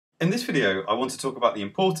In this video, I want to talk about the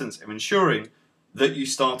importance of ensuring that you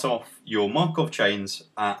start off your Markov chains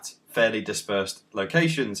at fairly dispersed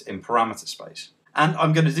locations in parameter space. And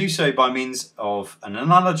I'm going to do so by means of an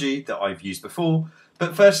analogy that I've used before,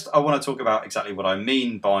 but first I want to talk about exactly what I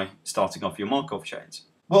mean by starting off your Markov chains.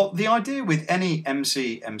 Well, the idea with any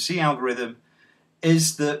MCMC algorithm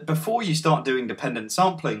is that before you start doing dependent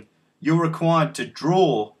sampling, you're required to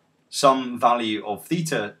draw some value of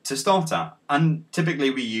theta to start at, and typically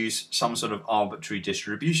we use some sort of arbitrary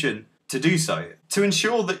distribution to do so. To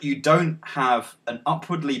ensure that you don't have an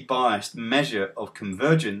upwardly biased measure of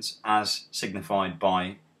convergence as signified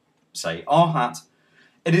by, say, r hat,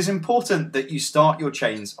 it is important that you start your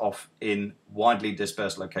chains off in widely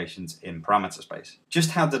dispersed locations in parameter space.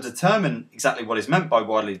 Just how to determine exactly what is meant by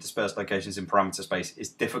widely dispersed locations in parameter space is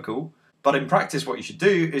difficult, but in practice what you should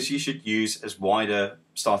do is you should use as wider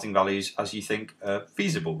starting values as you think are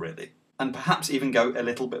feasible, really, and perhaps even go a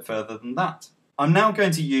little bit further than that. I'm now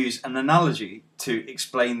going to use an analogy to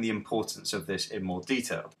explain the importance of this in more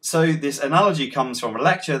detail. So this analogy comes from a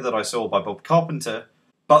lecture that I saw by Bob Carpenter,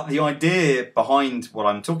 but the idea behind what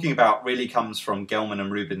I'm talking about really comes from Gelman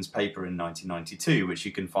and Rubin's paper in 1992, which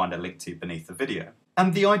you can find a link to beneath the video.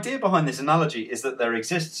 And the idea behind this analogy is that there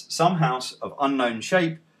exists some house of unknown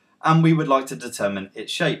shape, and we would like to determine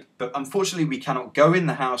its shape. But unfortunately we cannot go in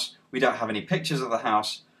the house, we don't have any pictures of the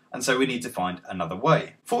house, and so we need to find another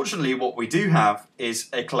way. Fortunately, what we do have is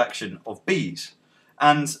a collection of bees.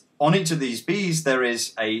 And on each of these bees there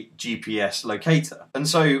is a GPS locator. And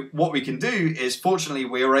so what we can do is, fortunately,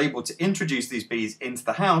 we are able to introduce these bees into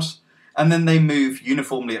the house, and then they move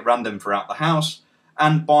uniformly at random throughout the house.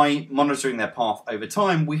 And by monitoring their path over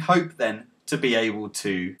time, we hope then to be able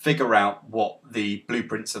to figure out what the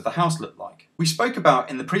blueprints of the house look like. We spoke about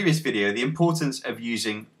in the previous video the importance of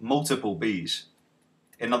using multiple bees.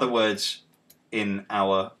 In other words, in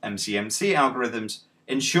our MCMC algorithms,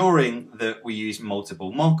 ensuring that we use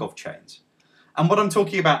multiple Markov chains. And what I'm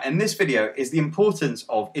talking about in this video is the importance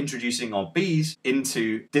of introducing our bees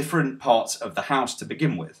into different parts of the house to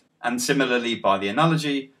begin with. And similarly, by the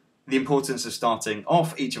analogy, the importance of starting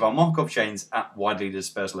off each of our Markov chains at widely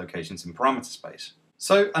dispersed locations in parameter space.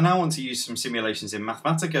 So I now want to use some simulations in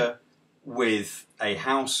Mathematica with a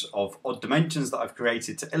house of odd dimensions that I've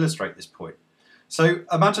created to illustrate this point. So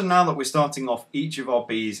imagine now that we're starting off each of our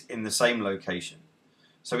bees in the same location.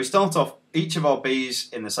 So we start off each of our bees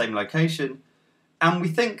in the same location, and we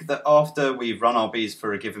think that after we've run our bees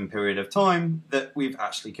for a given period of time, that we've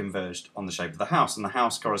actually converged on the shape of the house, and the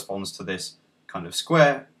house corresponds to this kind of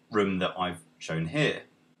square room that I've shown here.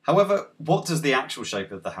 However, what does the actual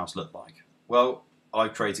shape of the house look like? Well,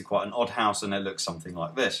 I've created quite an odd house and it looks something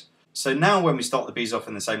like this. So now when we start the bees off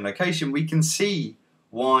in the same location, we can see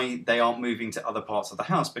why they aren't moving to other parts of the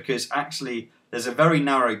house, because actually there's a very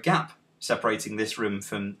narrow gap separating this room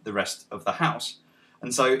from the rest of the house.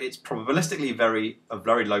 And so it's probabilistically a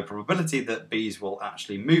very low probability that bees will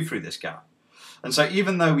actually move through this gap. And so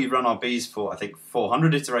even though we've run our bees for, I think,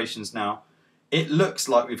 400 iterations now, it looks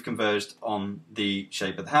like we've converged on the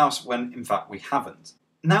shape of the house when in fact we haven't.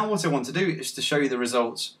 Now what I want to do is to show you the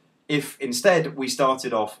results if instead we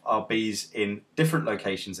started off our bees in different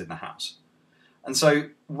locations in the house. And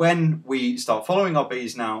so when we start following our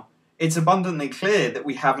bees now, it's abundantly clear that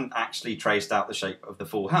we haven't actually traced out the shape of the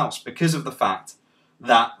full house because of the fact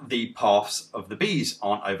that the paths of the bees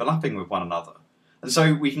aren't overlapping with one another. And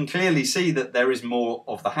so we can clearly see that there is more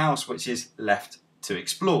of the house which is left to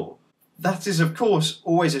explore. That is, of course,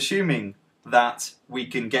 always assuming that we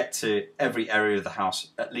can get to every area of the house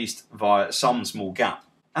at least via some small gap.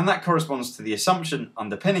 And that corresponds to the assumption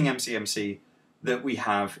underpinning MCMC that we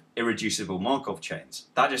have irreducible Markov chains.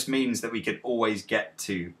 That just means that we can always get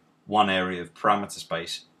to one area of parameter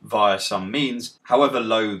space via some means, however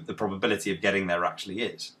low the probability of getting there actually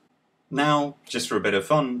is. Now, just for a bit of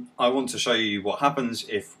fun, I want to show you what happens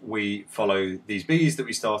if we follow these bees that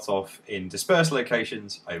we start off in dispersed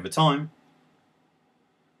locations over time.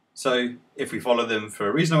 So if we follow them for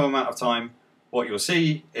a reasonable amount of time, what you'll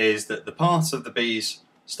see is that the paths of the bees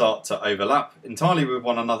start to overlap entirely with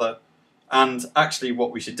one another. And actually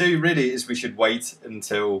what we should do really is we should wait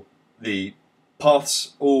until the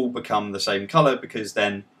paths all become the same colour, because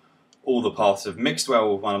then all the paths have mixed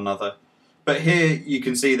well with one another. But here you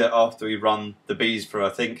can see that after we run the bees for, I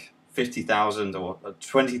think, 50,000 or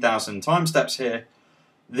 20,000 time steps here,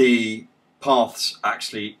 the paths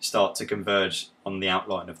actually start to converge on the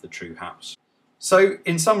outline of the true house. So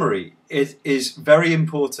in summary, it is very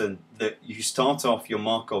important that you start off your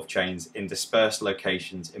Markov chains in dispersed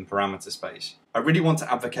locations in parameter space. I really want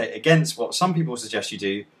to advocate against what some people suggest you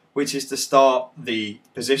do, which is to start the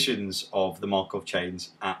positions of the Markov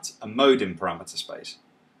chains at a mode in parameter space.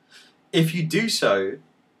 If you do so,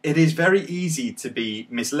 it is very easy to be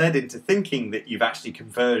misled into thinking that you've actually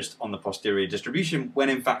converged on the posterior distribution when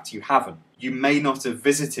in fact you haven't. You may not have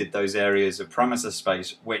visited those areas of parameter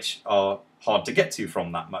space which are hard to get to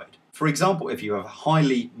from that mode. For example, if you have a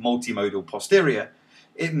highly multimodal posterior,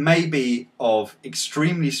 it may be of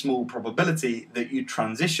extremely small probability that you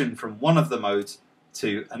transition from one of the modes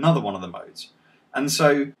to another one of the modes. And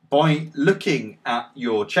so by looking at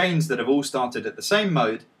your chains that have all started at the same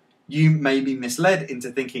mode, you may be misled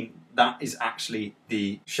into thinking that is actually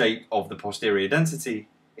the shape of the posterior density.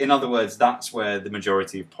 In other words, that's where the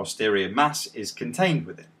majority of posterior mass is contained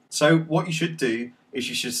within. So what you should do is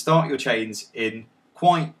you should start your chains in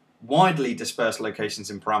quite widely dispersed locations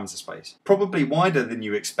in parameter space, probably wider than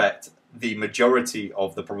you expect the majority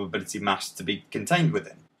of the probability mass to be contained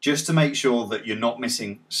within, just to make sure that you're not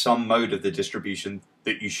missing some mode of the distribution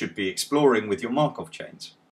that you should be exploring with your Markov chains.